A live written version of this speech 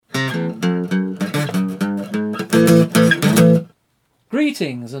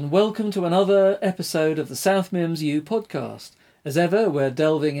Greetings and welcome to another episode of the South Mims U podcast. As ever, we're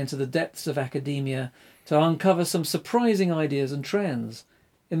delving into the depths of academia to uncover some surprising ideas and trends.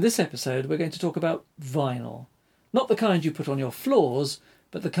 In this episode, we're going to talk about vinyl. Not the kind you put on your floors,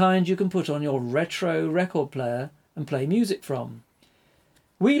 but the kind you can put on your retro record player and play music from.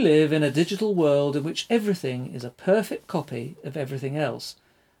 We live in a digital world in which everything is a perfect copy of everything else.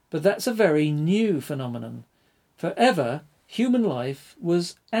 But that's a very new phenomenon. Forever, human life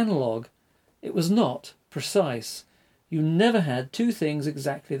was analogue. It was not precise. You never had two things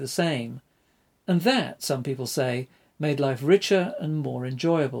exactly the same. And that, some people say, made life richer and more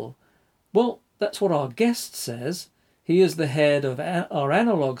enjoyable. Well, that's what our guest says. He is the head of our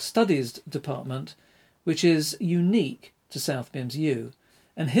Analogue Studies department, which is unique to South Mims U.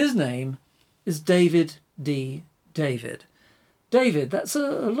 And his name is David D. David. David, that's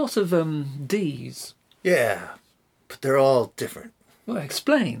a lot of D's. Yeah, but they're all different. Well,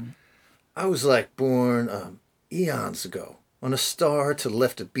 explain. I was born eons ago on a star to the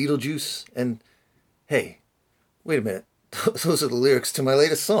left of Beetlejuice, and hey, wait a minute, those are the lyrics to my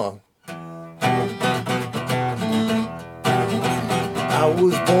latest song. I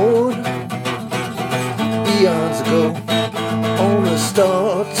was born eons ago on a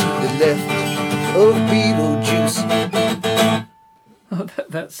star to the left of Beetlejuice. Oh,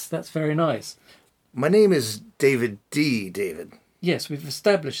 that's very nice. My name is David D. David. Yes, we've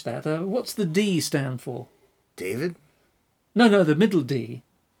established that. What's the D stand for? David? No, the middle D.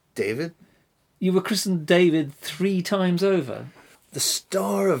 David? You were christened David 3 times over. The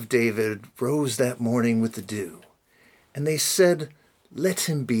star of David rose that morning with the dew, and they said, let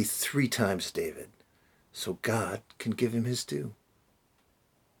him be 3 times David, so God can give him his due.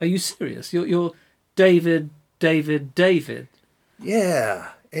 Are you serious? You're David, David, David? Yeah,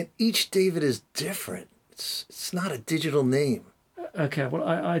 and each David is different. It's not a digital name. Okay, well,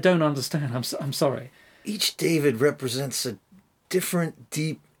 I don't understand. I'm sorry. Each David represents a different,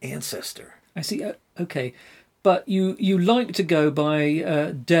 deep ancestor. I see. Okay, but you like to go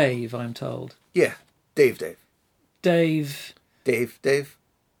by Dave, I'm told. Yeah, Dave. Dave.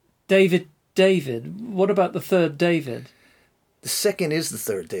 David. David. What about the third David? The second is the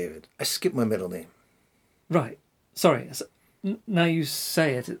third David. I skipped my middle name. Right. Sorry. Now you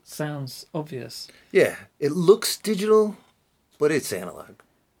say it, it sounds obvious. Yeah, it looks digital, but it's analog.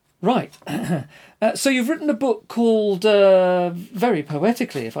 Right. So you've written a book called, very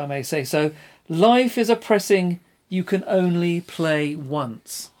poetically, if I may say so, Life is a Pressing You Can Only Play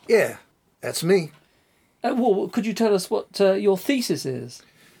Once. Yeah, that's me. Well, could you tell us what your thesis is?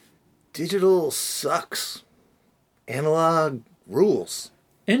 Digital sucks. Analog rules.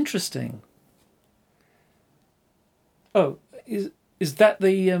 Interesting. Oh, is that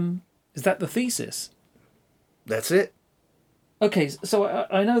the thesis? That's it. Okay, so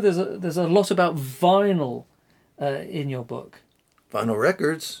I know there's a lot about vinyl in your book. Vinyl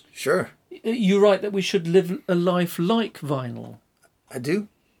records, sure. You write that we should live a life like vinyl. I do?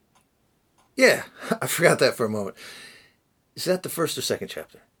 Yeah, I forgot that for a moment. Is that the first or second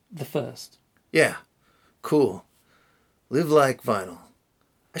chapter? The first. Yeah, cool. Live like vinyl.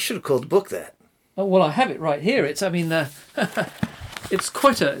 I should have called the book that. Oh, well, I have it right here. It's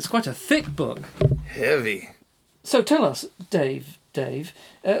quite a thick book. Heavy. So tell us, Dave,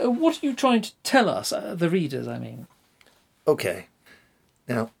 what are you trying to tell us, the readers, I mean? Okay.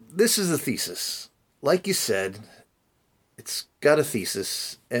 Now, this is the thesis. Like you said, it's got a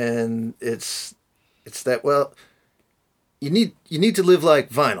thesis, and it's that, well, you need to live like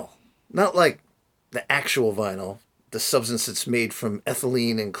vinyl. Not like the actual vinyl, the substance that's made from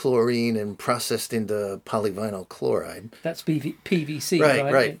ethylene and chlorine and processed into polyvinyl chloride. That's PVC,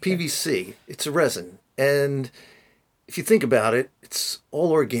 right? PVC. It's a resin. And if you think about it, it's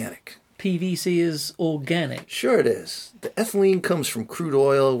all organic. PVC is organic. Sure it is. The ethylene comes from crude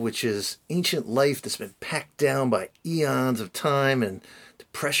oil, which is ancient life that's been packed down by eons of time and the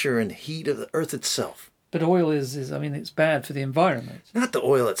pressure and heat of the earth itself. But oil is it's bad for the environment. Not the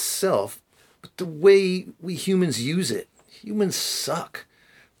oil itself, but the way we humans use it. Humans suck.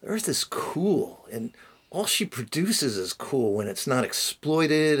 The earth is cool, and all she produces is cool when it's not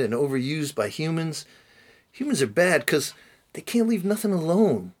exploited and overused by humans. Humans are bad because they can't leave nothing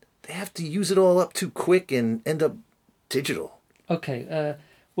alone. They have to use it all up too quick and end up digital. Okay,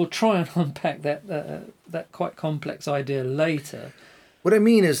 we'll try and unpack that quite complex idea later. What I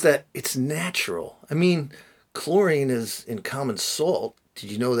mean is that it's natural. I mean, chlorine is in common salt.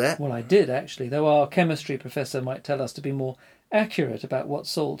 Did you know that? Well, I did, actually, though our chemistry professor might tell us to be more accurate about what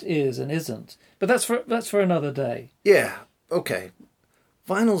salt is and isn't. But that's for another day. Yeah, okay.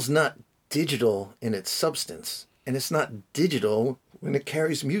 Vinyl's not digital in its substance, and it's not digital when it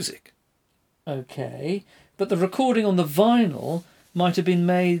carries music. Okay, but the recording on the vinyl might have been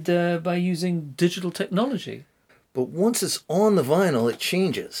made by using digital technology. But once it's on the vinyl, it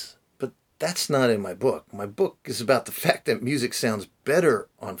changes. But that's not in my book. My book is about the fact that music sounds better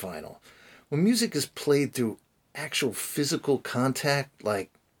on vinyl. When music is played through actual physical contact,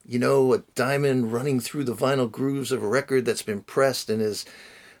 like, a diamond running through the vinyl grooves of a record that's been pressed and is,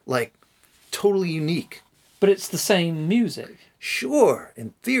 like, totally unique. But it's the same music. Sure,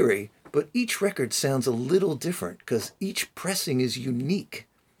 in theory, but each record sounds a little different because each pressing is unique,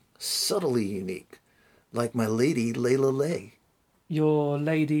 subtly unique. Like my lady, Layla Lay. Your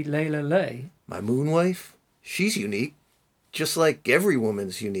lady, Layla Lay? My moonwife, she's unique. Just like every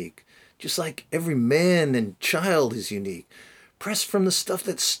woman's unique. Just like every man and child is unique. Pressed from the stuff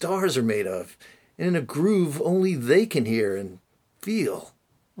that stars are made of. And in a groove only they can hear and feel.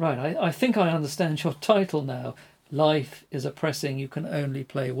 Right, I think I understand your title now. Life is a pressing you can only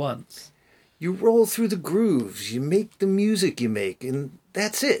play once. You roll through the grooves, you make the music you make, and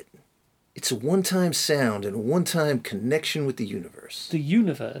that's it. It's a one-time sound and a one-time connection with the universe. The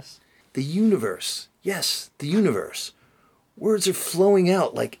universe? The universe. Yes, the universe. Words are flowing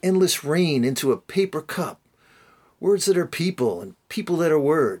out like endless rain into a paper cup. Words that are people and people that are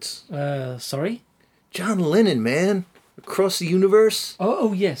words. Sorry? John Lennon, man. Across the universe.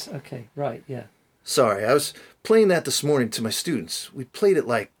 Oh, yes. Okay, right, yeah. Sorry, I was playing that this morning to my students. We played it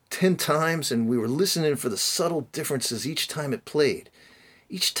like 10 times and we were listening for the subtle differences each time it played.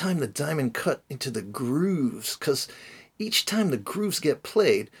 Each time the diamond cut into the grooves, because each time the grooves get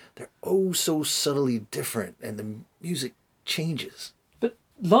played, they're oh so subtly different and the music changes. But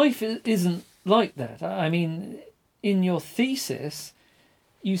life isn't like that. I mean, in your thesis,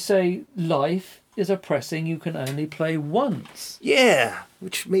 you say life is a pressing you can only play once. Yeah,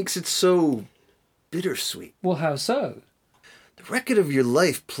 which makes it so bittersweet. Well, how so? The record of your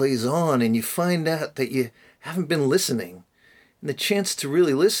life plays on and you find out that you haven't been listening. And the chance to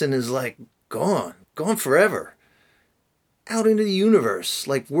really listen is like gone forever. Out into the universe,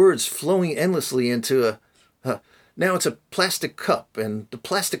 like words flowing endlessly into now it's a plastic cup, and the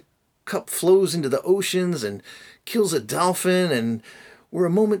plastic cup flows into the oceans and kills a dolphin, and we're a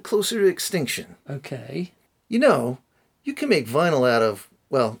moment closer to extinction. Okay. You can make vinyl out of,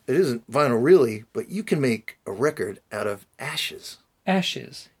 well, it isn't vinyl really, but you can make a record out of ashes.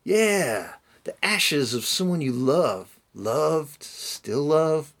 Ashes? Yeah, the ashes of someone you love. Loved, still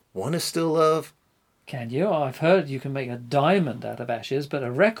love, want to still love. Can you? I've heard you can make a diamond out of ashes, but a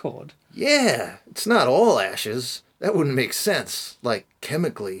record? Yeah, it's not all ashes. That wouldn't make sense, like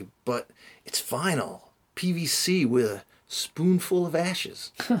chemically, but it's vinyl. PVC with a spoonful of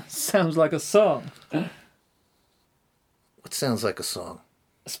ashes. Sounds like a song. What sounds like a song?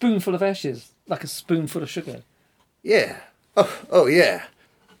 A spoonful of ashes, like a spoonful of sugar. Yeah. Oh yeah.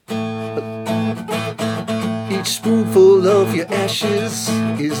 Each spoonful of your ashes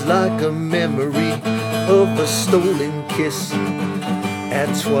is like a memory of a stolen kiss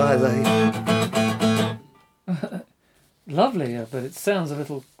at twilight. Lovely, but it sounds a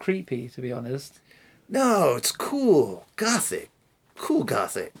little creepy, to be honest. No, it's cool. Gothic. Cool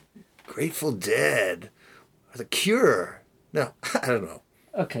Gothic. Grateful Dead. Or The Cure. No, I don't know.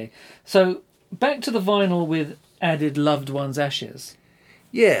 Okay, so back to the vinyl with added loved one's ashes.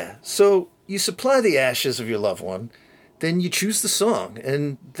 Yeah, so you supply the ashes of your loved one, then you choose the song,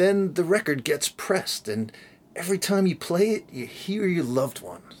 and then the record gets pressed, and every time you play it, you hear your loved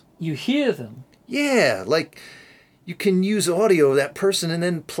one. You hear them? Yeah, like you can use audio of that person and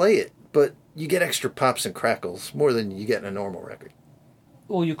then play it, but you get extra pops and crackles, more than you get in a normal record.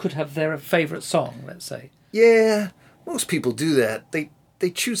 Or you could have their favourite song, let's say. Yeah, most people do that. They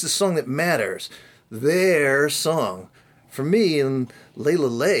choose the song that matters. Their song. For me and Layla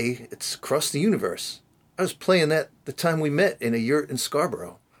Lay, it's Across the Universe. I was playing that the time we met in a yurt in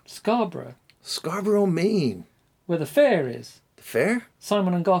Scarborough. Scarborough? Scarborough, Maine. Where the fair is. The fair?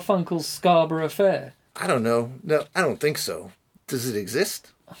 Simon and Garfunkel's Scarborough Fair. I don't know. No, I don't think so. Does it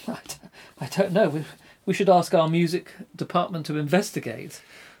exist? I don't know. We should ask our music department to investigate.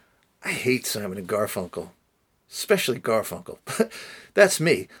 I hate Simon and Garfunkel. Especially Garfunkel. That's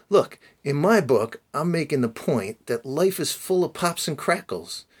me. Look, in my book, I'm making the point that life is full of pops and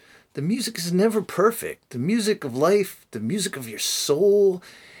crackles. The music is never perfect. The music of life, the music of your soul,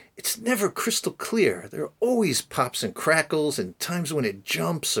 it's never crystal clear. There are always pops and crackles and times when it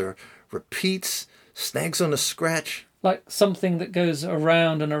jumps or repeats, snags on a scratch. Like something that goes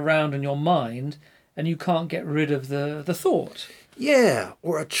around and around in your mind and you can't get rid of the thought. Yeah,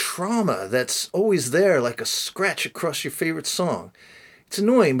 or a trauma that's always there like a scratch across your favorite song. It's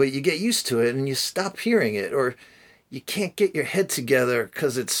annoying, but you get used to it and you stop hearing it, or you can't get your head together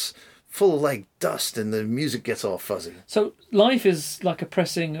because it's full of like dust and the music gets all fuzzy. So life is like a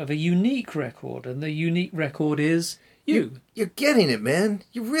pressing of a unique record, and the unique record is you. You're getting it, man.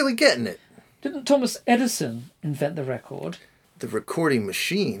 You're really getting it. Didn't Thomas Edison invent the record? The recording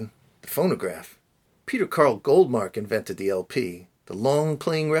machine, the phonograph. Peter Carl Goldmark invented the LP, the long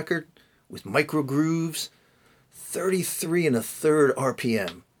playing record with micro grooves, 33 and a third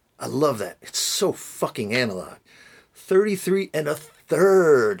RPM. I love that. It's so fucking analog. 33 and a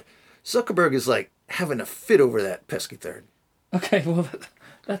third. Zuckerberg is like having a fit over that pesky third. Okay, well,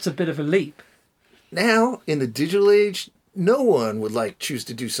 that's a bit of a leap. Now, in the digital age, no one would like choose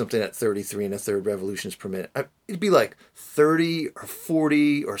to do something at 33 and a third revolutions per minute. It'd be like 30 or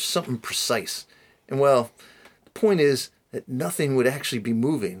 40 or something precise. And well, the point is that nothing would actually be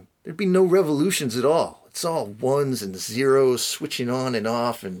moving. There'd be no revolutions at all. It's all ones and zeros switching on and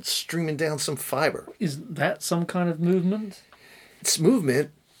off and streaming down some fiber. Is that some kind of movement? It's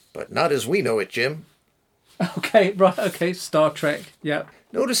movement, but not as we know it, Jim. Okay, right, okay, Star Trek, yeah.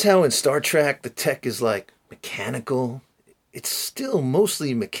 Notice how in Star Trek the tech is like mechanical. It's still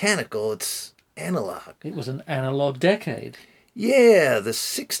mostly mechanical. It's analog. It was an analog decade. Yeah, the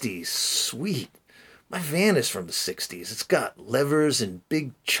 60s. Sweet. My van is from the 60s. It's got levers and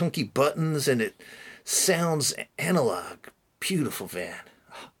big chunky buttons, and it sounds analog. Beautiful van.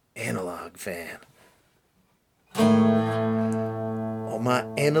 Analog van. On my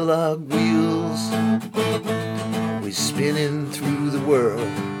analog wheels, we spinning through the world.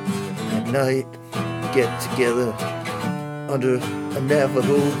 At night, get together under a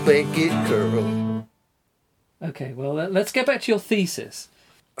Navajo blanket curl. Okay, well, let's get back to your thesis.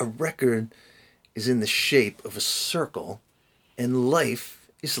 A record is in the shape of a circle, and life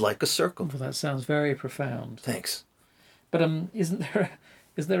is like a circle. Well, that sounds very profound. Thanks. But is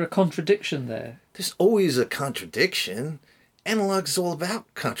there a contradiction there? There's always a contradiction. Analog is all about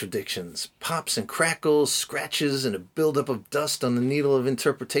contradictions. Pops and crackles, scratches, and a buildup of dust on the needle of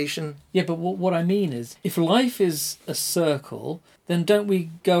interpretation. Yeah, but what I mean is, if life is a circle, then don't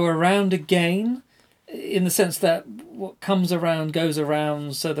we go around again? In the sense that what comes around goes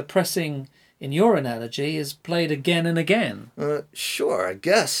around, so the pressing, in your analogy, is played again and again. Sure, I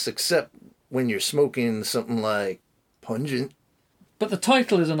guess, except when you're smoking something like pungent. But the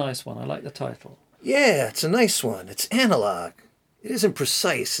title is a nice one. I like the title. Yeah, it's a nice one. It's analog. It isn't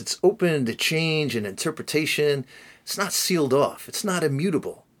precise. It's open to change and interpretation. It's not sealed off. It's not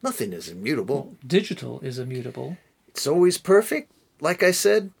immutable. Nothing is immutable. Well, digital is immutable. It's always perfect. Like I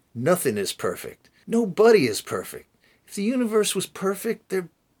said, nothing is perfect. Nobody is perfect. If the universe was perfect, there'd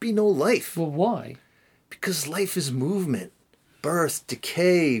be no life. Well, why? Because life is movement. Birth,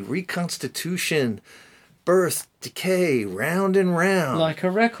 decay, reconstitution. Birth, decay, round and round. Like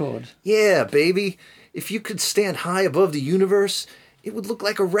a record. Yeah, baby. If you could stand high above the universe, it would look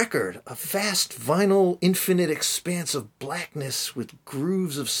like a record. A vast, vinyl, infinite expanse of blackness with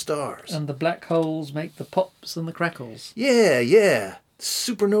grooves of stars. And the black holes make the pops and the crackles. Yeah. The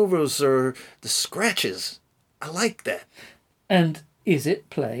supernovas are the scratches. I like that. And is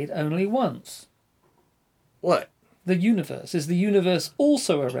it played only once? What? The universe. Is the universe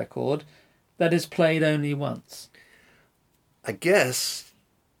also a record that is played only once? I guess.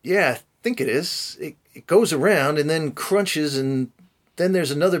 Yeah, I think it is. It goes around and then crunches, and then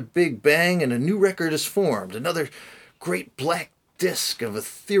there's another big bang and a new record is formed. Another great black disc of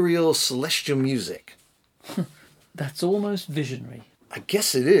ethereal celestial music. That's almost visionary. I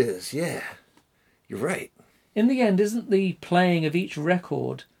guess it is, yeah. You're right. In the end, isn't the playing of each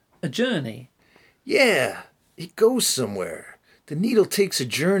record a journey? Yeah, it goes somewhere. The needle takes a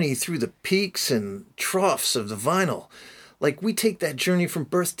journey through the peaks and troughs of the vinyl. Like we take that journey from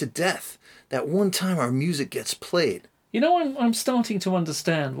birth to death. That one time our music gets played. You know, I'm starting to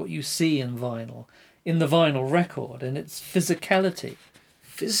understand what you see in vinyl, in the vinyl record, and its physicality.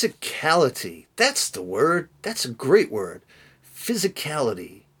 Physicality. That's the word. That's a great word.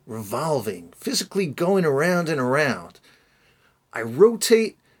 Physicality. Revolving. Physically going around and around. I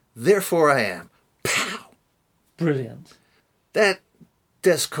rotate, therefore I am. Pow! Brilliant. That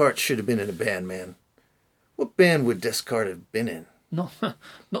Descartes should have been in a band, man. What band would Descartes have been in? Not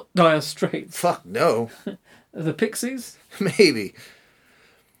Dire Straits. Fuck no. The Pixies? Maybe.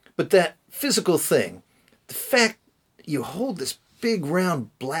 But that physical thing, the fact you hold this big round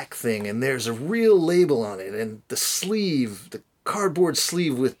black thing and there's a real label on it, and the sleeve, the cardboard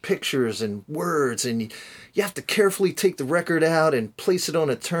sleeve with pictures and words, and you have to carefully take the record out and place it on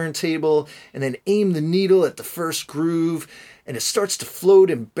a turntable and then aim the needle at the first groove, and it starts to float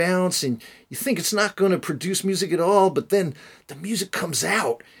and bounce, and you think it's not going to produce music at all, but then the music comes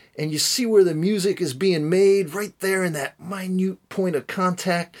out and you see where the music is being made right there in that minute point of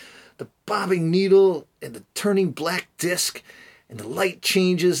contact, the bobbing needle and the turning black disc, and the light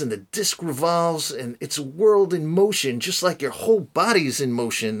changes and the disc revolves, and it's a world in motion, just like your whole body's in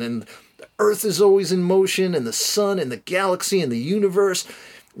motion, and the earth is always in motion, and the sun and the galaxy and the universe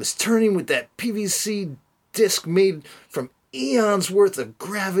is turning with that PVC disc made from eons worth of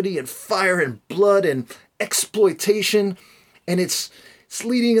gravity and fire and blood and exploitation, and it's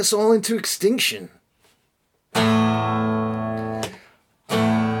leading us all into extinction. I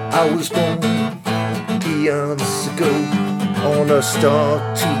was born eons ago on a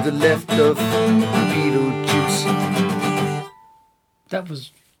star to the left of Beetlejuice. That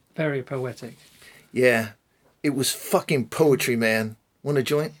was very poetic. Yeah, it was fucking poetry, man. Want a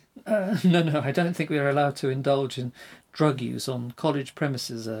joint? No, I don't think we are allowed to indulge in drug use on college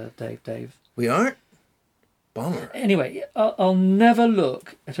premises, Dave. We aren't? Bummer. Anyway, I'll never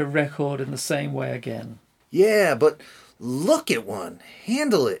look at a record in the same way again. Yeah, but look at one.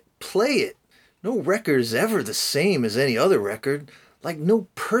 Handle it. Play it. No record is ever the same as any other record. Like no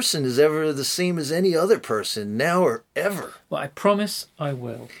person is ever the same as any other person, now or ever. Well, I promise I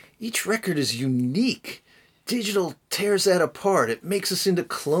will. Each record is unique. Digital tears that apart. It makes us into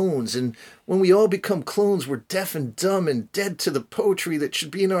clones, and when we all become clones, we're deaf and dumb and dead to the poetry that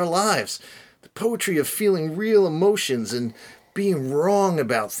should be in our lives. The poetry of feeling real emotions and being wrong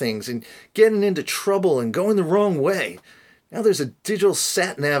about things and getting into trouble and going the wrong way. Now there's a digital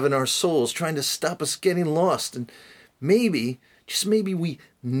sat-nav in our souls trying to stop us getting lost, and maybe, just maybe, we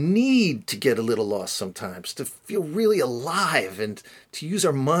need to get a little lost sometimes to feel really alive and to use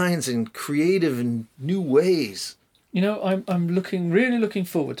our minds in creative and new ways. You know, I'm really looking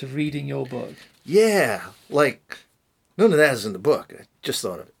forward to reading your book. Yeah, like, none of that is in the book. I just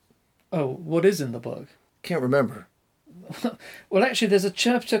thought of it. Oh, what is in the book? Can't remember. Well, actually, there's a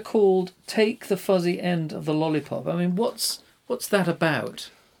chapter called "Take the Fuzzy End of the Lollipop." I mean, what's that about?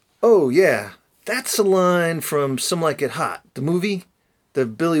 Oh, yeah. That's a line from Some Like It Hot, the movie. The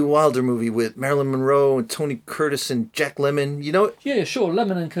Billy Wilder movie with Marilyn Monroe and Tony Curtis and Jack Lemmon. You know it? Yeah, sure.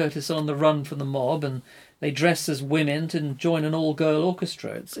 Lemmon and Curtis are on the run from the mob, and they dress as women to join an all-girl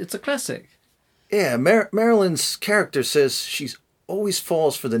orchestra. It's a classic. Yeah, Marilyn's character says she's always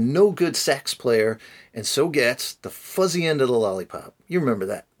falls for the no-good sax player and so gets the fuzzy end of the lollipop. You remember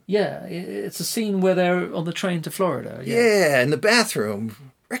that? Yeah, it's a scene where they're on the train to Florida. Yeah, in the bathroom.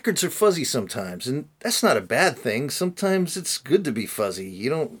 Records are fuzzy sometimes, and that's not a bad thing. Sometimes it's good to be fuzzy. You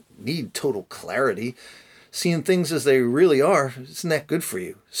don't need total clarity. Seeing things as they really are, isn't that good for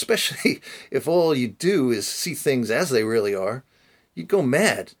you? Especially if all you do is see things as they really are. You'd go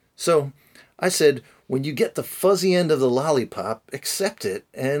mad. So I said, when you get the fuzzy end of the lollipop, accept it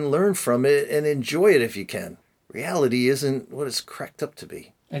and learn from it and enjoy it if you can. Reality isn't what it's cracked up to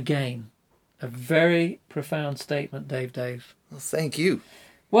be. Again, a very profound statement, Dave. Well, thank you.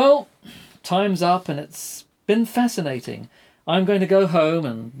 Well, time's up and it's been fascinating. I'm going to go home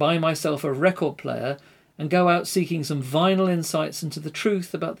and buy myself a record player and go out seeking some vinyl insights into the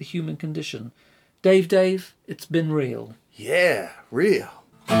truth about the human condition. Dave, it's been real. Yeah, real.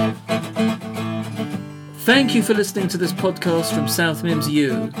 Thank you for listening to this podcast from South Mims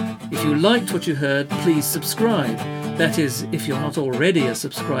U. If you liked what you heard, please subscribe. That is, if you're not already a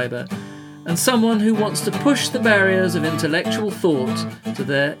subscriber, and someone who wants to push the barriers of intellectual thought to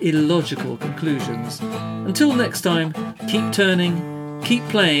their illogical conclusions. Until next time, keep turning, keep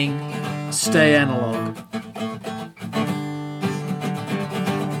playing, stay analog.